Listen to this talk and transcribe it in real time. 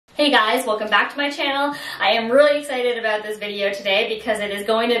Hey guys, welcome back to my channel. I am really excited about this video today because it is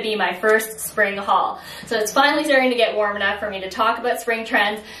going to be my first spring haul. So it's finally starting to get warm enough for me to talk about spring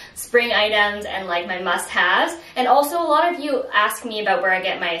trends, spring items, and like my must-haves. And also a lot of you ask me about where I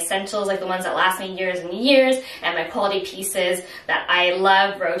get my essentials, like the ones that last me years and years, and my quality pieces that I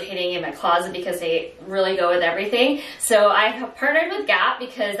love rotating in my closet because they really go with everything. So I've partnered with Gap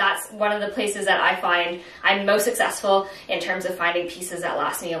because that's one of the places that I find I'm most successful in terms of finding pieces that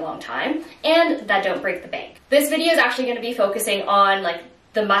last me a long time and that don't break the bank. This video is actually going to be focusing on like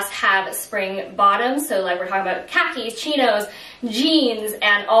the must-have spring bottoms. So like we're talking about khakis, chinos, jeans,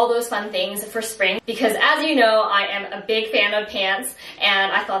 and all those fun things for spring. Because as you know, I am a big fan of pants,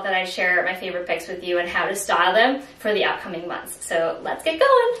 and I thought that I'd share my favorite picks with you and how to style them for the upcoming months. So let's get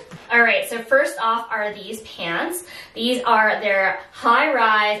going. All right, so first off are these pants. These are their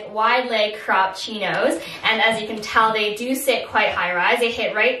high-rise, wide-leg crop chinos, and as you can tell, they do sit quite high-rise. They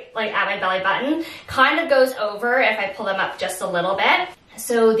hit right like at my belly button. Kind of goes over if I pull them up just a little bit.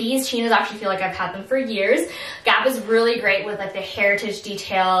 So these chinos actually feel like I've had them for years. Gap is really great with like the heritage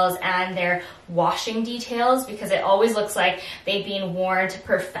details and their washing details because it always looks like they've been worn to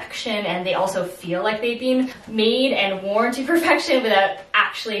perfection, and they also feel like they've been made and worn to perfection without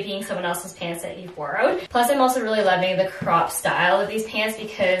actually being someone else's pants that you've borrowed. Plus I'm also really loving the crop style of these pants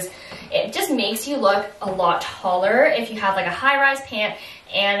because it just makes you look a lot taller if you have like a high-rise pant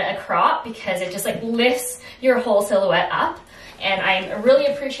and a crop, because it just like lifts your whole silhouette up. And I'm really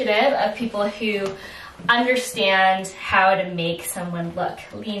appreciative of people who understand how to make someone look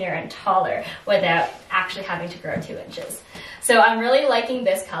leaner and taller without actually having to grow 2 inches. So I'm really liking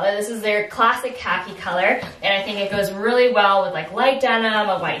this color. This is their classic khaki color, and I think it goes really well with like light denim,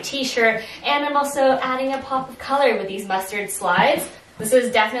 a white t-shirt, and I'm also adding a pop of color with these mustard slides. This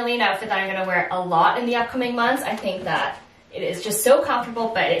is definitely an outfit that I'm gonna wear a lot in the upcoming months. I think that it is just so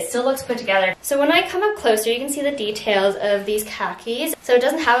comfortable, but it still looks put together. So when I come up closer, you can see the details of these khakis. So it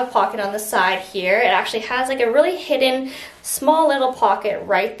doesn't have a pocket on the side here. It actually has like a really hidden small little pocket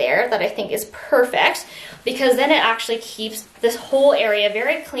right there that I think is perfect, because then it actually keeps this whole area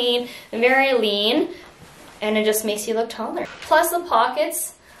very clean and very lean, and it just makes you look taller. Plus the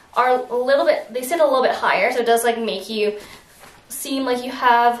pockets are a little bit, they sit a little bit higher, so it does like make you seem like you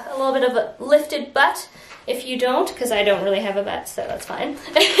have a little bit of a lifted butt. If you don't, because I don't really have a butt, so that's fine.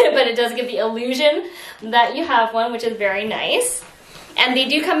 But it does give the illusion that you have one, which is very nice. And they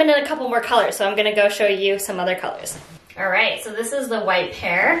do come in a couple more colors, so I'm gonna go show you some other colors. All right, so this is the white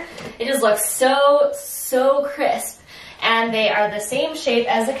pair. It just looks so crisp. And they are the same shape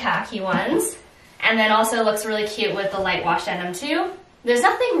as the khaki ones. And then also looks really cute with the light wash denim too. There's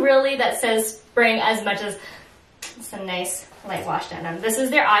nothing really that says spring as much as some nice light wash denim. This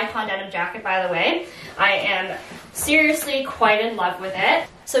is their icon denim jacket, by the way. I am seriously quite in love with it.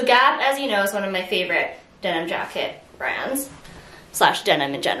 So Gap, as you know, is one of my favorite denim jacket brands, /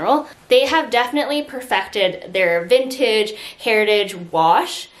 denim in general. They have definitely perfected their vintage heritage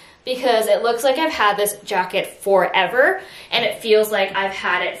wash, because it looks like I've had this jacket forever, and it feels like I've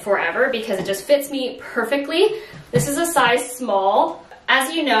had it forever because it just fits me perfectly. This is a size small.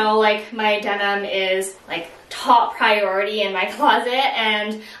 As you know, like my denim is like top priority in my closet,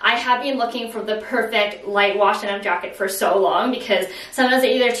 and I have been looking for the perfect light wash denim jacket for so long, because sometimes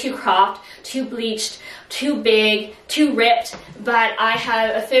they're either too cropped, too bleached, too big, too ripped, but I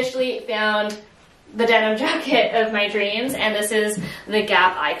have officially found the denim jacket of my dreams, and this is the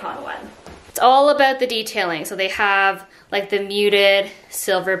Gap icon one. It's all about the detailing. So they have like the muted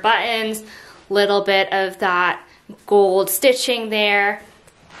silver buttons, little bit of that gold stitching there.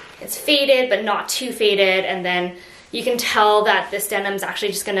 It's faded, but not too faded, and then you can tell that this denim's actually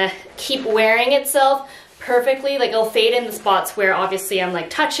just gonna keep wearing itself perfectly. Like it'll fade in the spots where obviously I'm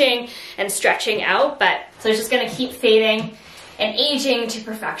like touching and stretching out, but so it's just gonna keep fading and aging to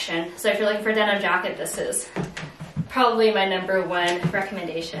perfection. So if you're looking for a denim jacket, this is probably my #1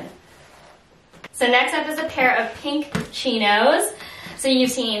 recommendation. So next up is a pair of pink chinos. So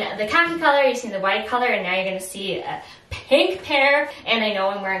you've seen the khaki color, you've seen the white color, and now you're gonna see a pink pair, and I know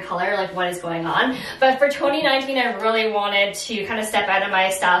I'm wearing color, like what is going on. But for 2019, I really wanted to kind of step out of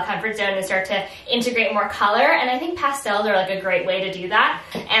my style comfort zone and start to integrate more color, and I think pastels are like a great way to do that.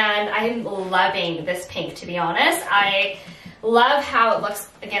 And I'm loving this pink, to be honest. I love how it looks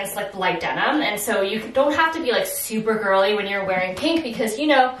against like light denim, and so you don't have to be like super girly when you're wearing pink, because you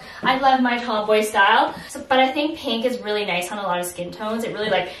know I love my tomboy style. But I think pink is really nice on a lot of skin tones. It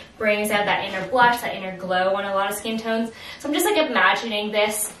really like brings out that inner blush, that inner glow on a lot of skin tones. So I'm just like imagining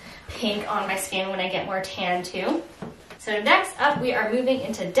this pink on my skin when I get more tan too. So next up we are moving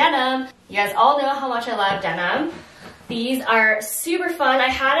into denim. You guys all know how much I love denim. These are super fun. I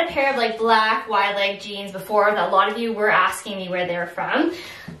had a pair of like black wide leg jeans before that a lot of you were asking me where they're from.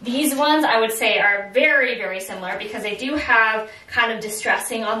 These ones I would say are very, very similar because they do have kind of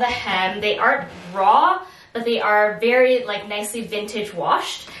distressing on the hem. They aren't raw, but they are very like nicely vintage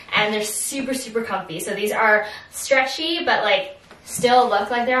washed, and they're super, super comfy. So these are stretchy, but like still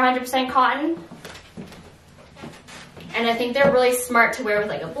look like they're 100% cotton. And I think they're really smart to wear with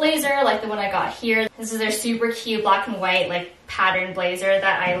like a blazer, like the one I got here. This is their super cute black and white like pattern blazer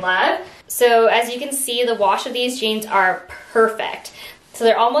that I love. So as you can see, the wash of these jeans are perfect. So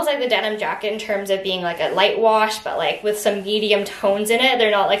they're almost like the denim jacket in terms of being like a light wash, but like with some medium tones in it.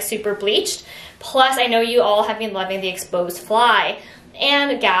 They're not like super bleached. Plus, I know you all have been loving the exposed fly,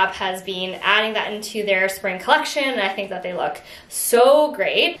 and Gap has been adding that into their spring collection, and I think that they look so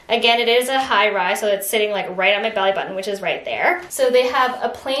great. Again, it is a high rise, so it's sitting like right on my belly button, which is right there. So they have a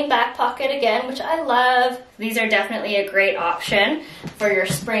plain back pocket again, which I love. These are definitely a great option for your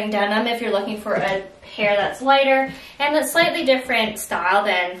spring denim if you're looking for a pair that's lighter and a slightly different style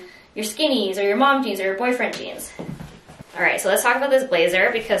than your skinnies or your mom jeans or your boyfriend jeans. All right, so let's talk about this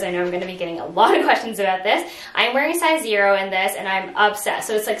blazer because I know I'm going to be getting a lot of questions about this. I'm wearing size 0 in this and I'm obsessed.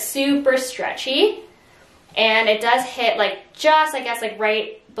 So it's like super stretchy and it does hit like just, I guess, like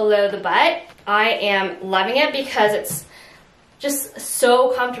right below the butt. I am loving it because it's just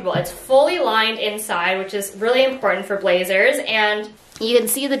so comfortable. It's fully lined inside, which is really important for blazers, and you can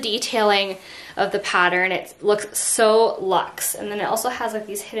see the detailing of the pattern. It looks so luxe. And then it also has like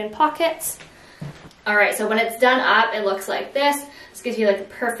these hidden pockets. All right, so when it's done up, it looks like this. This gives you like a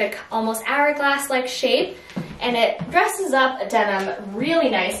perfect, almost hourglass-like shape. And it dresses up denim really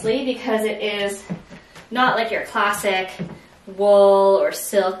nicely because it is not like your classic wool or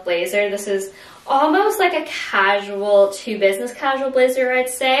silk blazer. This is almost like a casual to business casual blazer, I'd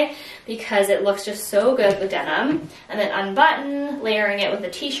say, because it looks just so good with denim. And then unbutton, layering it with a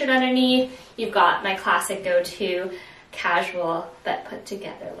t-shirt underneath. You've got my classic go-to casual but put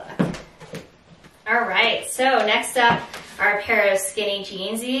together look. All right, so next up are a pair of skinny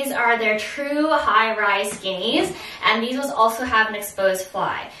jeans. These are their true high-rise skinnies, and these ones also have an exposed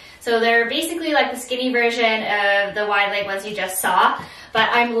fly. So they're basically like the skinny version of the wide leg ones you just saw, but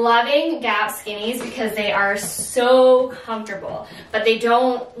I'm loving Gap skinnies because they are so comfortable, but they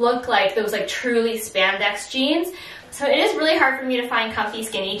don't look like those like truly spandex jeans. So it is really hard for me to find comfy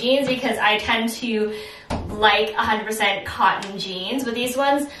skinny jeans because I tend to like 100% cotton jeans, but these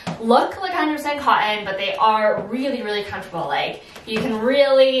ones look like 100% cotton, but they are really, really comfortable. Like you can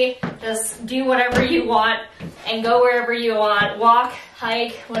really just do whatever you want and go wherever you want, walk,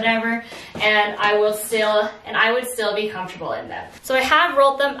 hike, whatever, and I would still be comfortable in them. So I have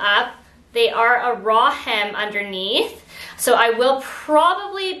rolled them up. They are a raw hem underneath. So I will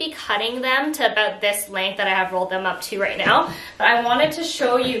probably be cutting them to about this length that I have rolled them up to right now. But I wanted to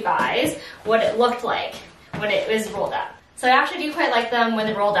show you guys what it looked like when it was rolled up. So I actually do quite like them when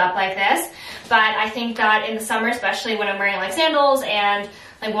they're rolled up like this. But I think that in the summer, especially when I'm wearing like sandals and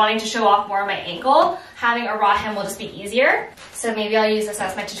like wanting to show off more of my ankle, having a raw hem will just be easier. So maybe I'll use this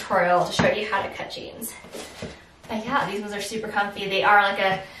as my tutorial to show you how to cut jeans. But yeah, these ones are super comfy. They are like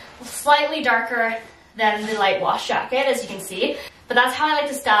a slightly darker than the light wash jacket, as you can see. But that's how I like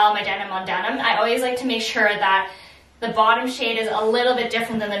to style my denim on denim. I always like to make sure that the bottom shade is a little bit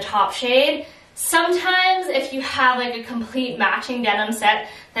different than the top shade. Sometimes if you have like a complete matching denim set,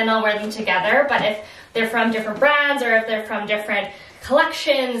 then I'll wear them together. But if they're from different brands or if they're from different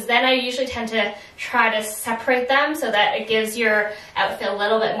collections, then I usually tend to try to separate them so that it gives your outfit a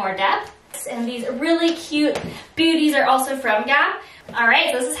little bit more depth. And these really cute booties are also from Gap.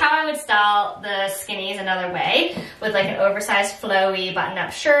 Alright, so this is how I would style the skinnies another way, with like an oversized flowy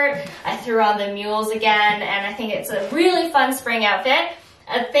button-up shirt. I threw on the mules again, and I think it's a really fun spring outfit.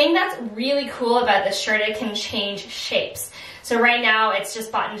 A thing that's really cool about this shirt, it can change shapes. So right now it's just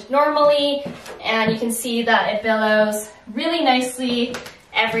buttoned normally, and you can see that it billows really nicely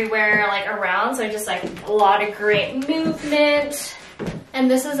everywhere, like around, so just like a lot of great movement. And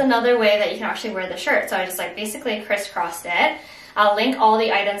this is another way that you can actually wear the shirt. So I just like basically crisscrossed it. I'll link all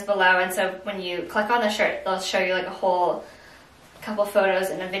the items below, and so when you click on the shirt, they'll show you like a whole couple photos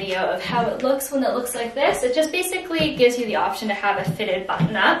and a video of how it looks when it looks like this. It just basically gives you the option to have a fitted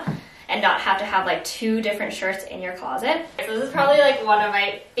button up and not have to have like 2 different shirts in your closet. So this is probably like one of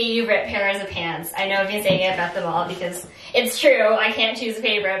my favorite pairs of pants. I know I've been saying it about them all because it's true, I can't choose a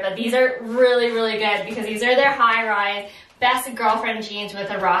favorite, but these are really, really good because these are their high-rise best girlfriend jeans with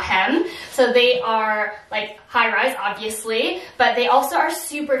a raw hem. So they are like high rise, obviously, but they also are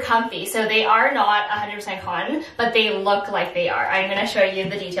super comfy. So they are not 100% cotton, but they look like they are. I'm gonna show you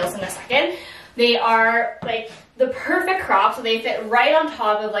the details in a second. They are like the perfect crop, so they fit right on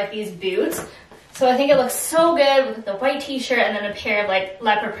top of like these boots. So I think it looks so good with the white t-shirt and then a pair of like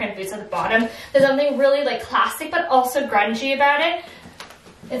leopard print boots at the bottom. There's something really like classic but also grungy about it.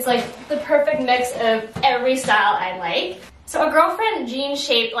 It's like the perfect mix of every style I like. So a girlfriend jean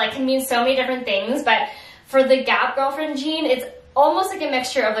shape like can mean so many different things, but for the Gap girlfriend jean, it's almost like a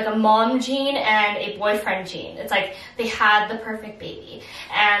mixture of like a mom jean and a boyfriend jean. It's like they had the perfect baby,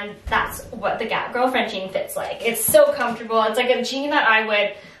 and that's what the Gap girlfriend jean fits like. It's so comfortable. It's like a jean that I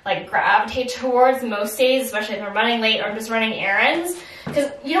would like gravitate towards most days, especially if I'm running late or I'm just running errands,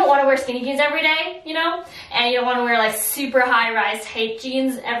 because you don't want to wear skinny jeans every day, you know, and you don't want to wear like super high-rise tight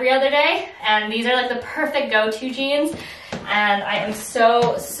jeans every other day, and these are like the perfect go-to jeans, and I am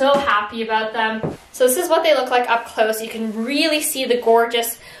so happy about them. So this is what they look like up close. You can really see the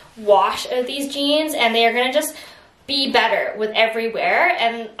gorgeous wash of these jeans, and they are going to just be better with every wear,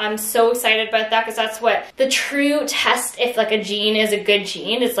 and I'm so excited about that because that's what the true test if like a jean is a good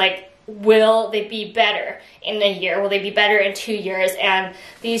jean is like, will they be better in a year? Will they be better in 2 years? And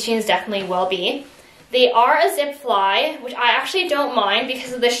these jeans definitely will be. They are a zip fly, which I actually don't mind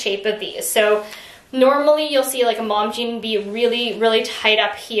because of the shape of these. So normally you'll see like a mom jean be really tight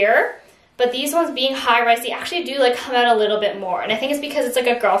up here, but these ones being high rise, they actually do like come out a little bit more, and I think it's because it's like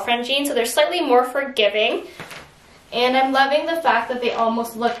a girlfriend jean, so they're slightly more forgiving. And I'm loving the fact that they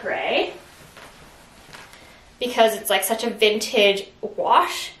almost look gray because it's like such a vintage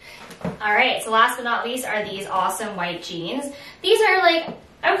wash. All right, so last but not least are these awesome white jeans. These are like,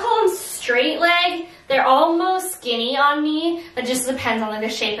 I would call them straight leg. They're almost skinny on me. It just depends on like the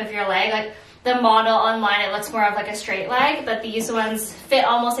shape of your leg. Like the model online, it looks more of like a straight leg, but these ones fit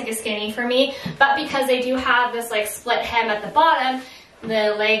almost like a skinny for me. But because they do have this like split hem at the bottom,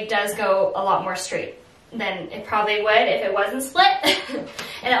 the leg does go a lot more straight than it probably would if it wasn't split.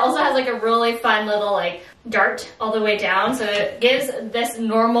 And it also has like a really fun little like dart all the way down, so it gives this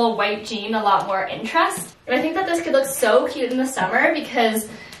normal white jean a lot more interest. And I think that this could look so cute in the summer because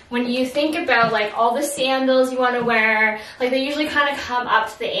when you think about like all the sandals you want to wear, like they usually kind of come up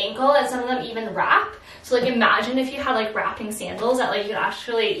to the ankle, and some of them even wrap. So like imagine if you had like wrapping sandals that like you could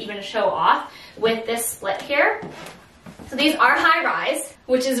actually even show off with this split here. So these are high rise,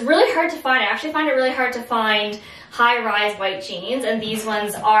 which is really hard to find. I actually find it really hard to find high rise white jeans, and these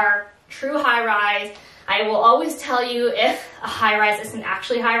ones are true high rise. I will always tell you if a high rise isn't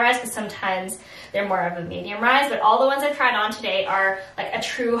actually high rise because sometimes they're more of a medium rise, but all the ones I've tried on today are like a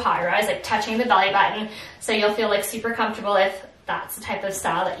true high rise, like touching the belly button, so you'll feel like super comfortable if that's the type of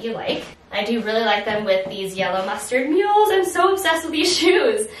style that you like. I do really like them with these yellow mustard mules. I'm so obsessed with these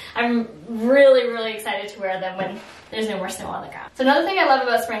shoes. I'm really excited to wear them when there's no more snow on the ground. So another thing I love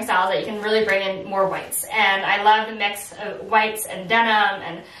about spring styles is that you can really bring in more whites, and I love the mix of whites and denim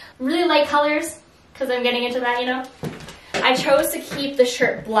and really light colors because I'm getting into that, you know. I chose to keep the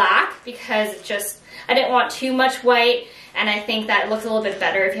shirt black because it just, I didn't want too much white, and I think that it looks a little bit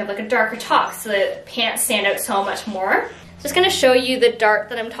better if you have like a darker top so the pants stand out so much more. Just gonna show you the dart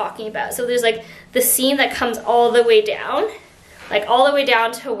that I'm talking about. So there's like the seam that comes all the way down, like all the way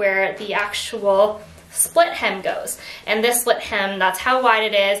down to where the actual split hem goes. And this split hem, that's how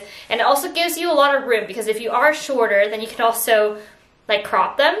wide it is. And it also gives you a lot of room because if you are shorter, then you can also like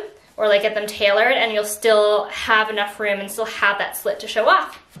crop them or like get them tailored, and you'll still have enough room and still have that slit to show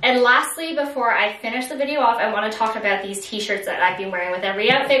off. And lastly, before I finish the video off, I want to talk about these t-shirts that I've been wearing with every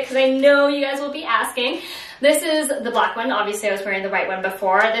outfit because I know you guys will be asking. This is the black one. Obviously, I was wearing the white one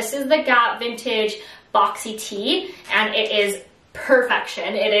before. This is the Gap Vintage Boxy Tee, and it is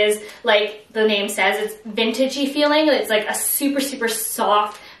perfection. It is, like the name says, it's vintagey feeling. It's like a super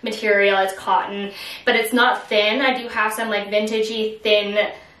soft material. It's cotton, but it's not thin. I do have some like vintagey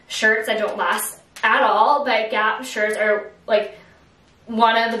thin shirts that don't last at all, but Gap shirts are like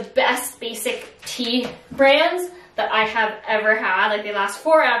one of the best basic tee brands that I have ever had. Like they last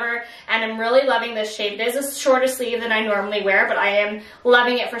forever, and I'm really loving this shape. It is a shorter sleeve than I normally wear, but I am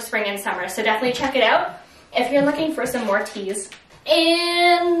loving it for spring and summer, so definitely check it out if you're looking for some more tees.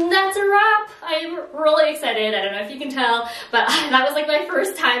 And that's a wrap. I'm really excited. I don't know if you can tell, but that was like my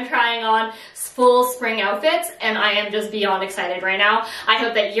first time trying on full spring outfits, and I am just beyond excited right now. I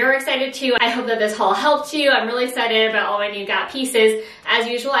hope that you're excited too. I hope that this haul helped you. I'm really excited about all my new Gap pieces. As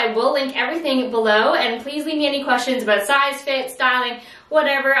usual, I will link everything below, and please leave me any questions about size, fit, styling,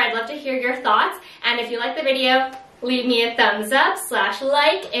 whatever. I'd love to hear your thoughts, and if you like the video, leave me a thumbs up /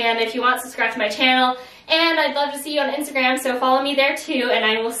 like, and if you want, subscribe to my channel. And I'd love to see you on Instagram, so follow me there too, and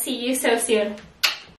I will see you so soon.